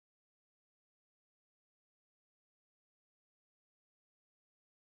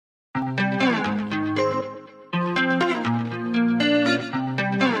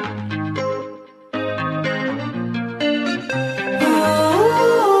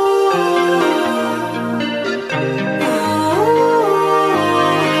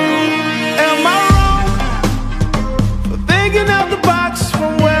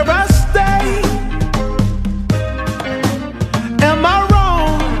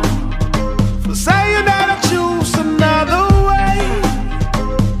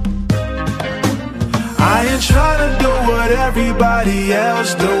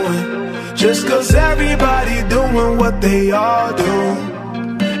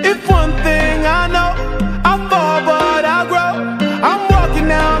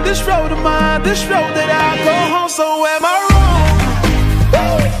So am I wrong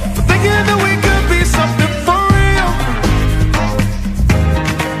for thinking that we could be something for real?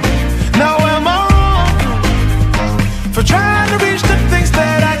 Now am I wrong for trying to reach the things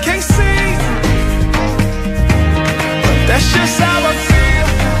that I can't see? But that's just how I feel.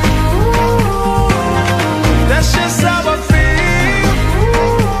 That's just how I feel.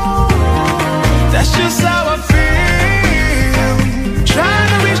 That's just how I feel. Trying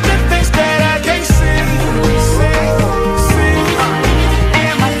to reach the things that I can't see.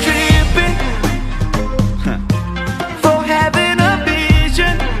 Am I tripping for having a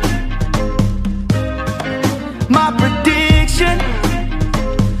vision? My prediction,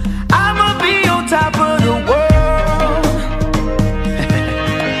 I'ma be on top of the world.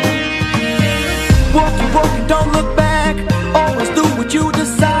 Walking, walking, don't look back. Always do what you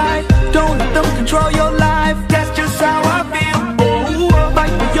decide. Don't let them control your life. That's just how I feel. Oh,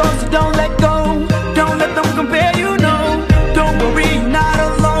 fight for yours, so don't let go. Don't let them compare you, no. Don't worry, you're not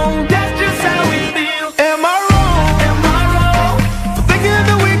alone. That's just how we feel. Am I wrong? Am I wrong? For thinking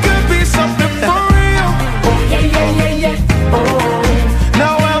that we could be something for real? Oh yeah, yeah, yeah, yeah. Oh,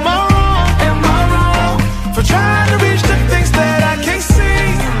 Now am I wrong am I wrong? for trying to reach the things that I can't see?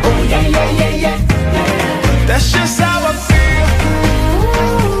 Oh yeah, yeah, yeah, yeah, yeah. That's just how I feel.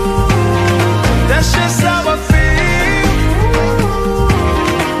 That's just how I feel.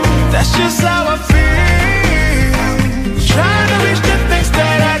 That's just how I feel. Trying to reach the things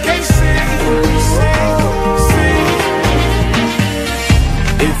that I can't see.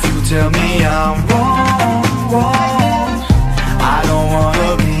 If you tell me I'm wrong, wrong, I don't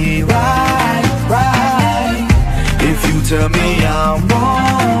wanna be right, right. If you tell me I'm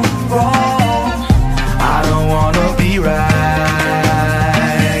wrong, wrong, I don't wanna be right.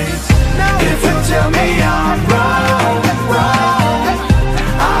 If you tell me I'm wrong, wrong,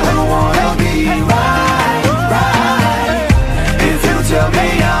 I don't wanna be right, right. If you tell me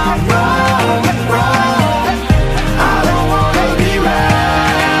I'm wrong, wrong, I don't wanna be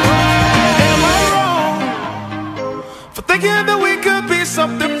right. Am I wrong for thinking that we could be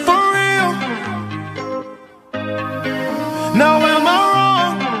something for real? Now am I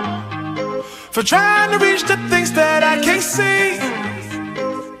wrong for trying to reach the things that I can't see?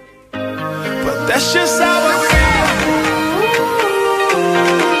 But that's just how I feel.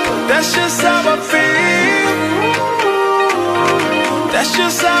 That's just how I feel. That's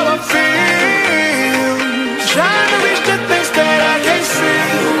just how I feel. Trying to reach the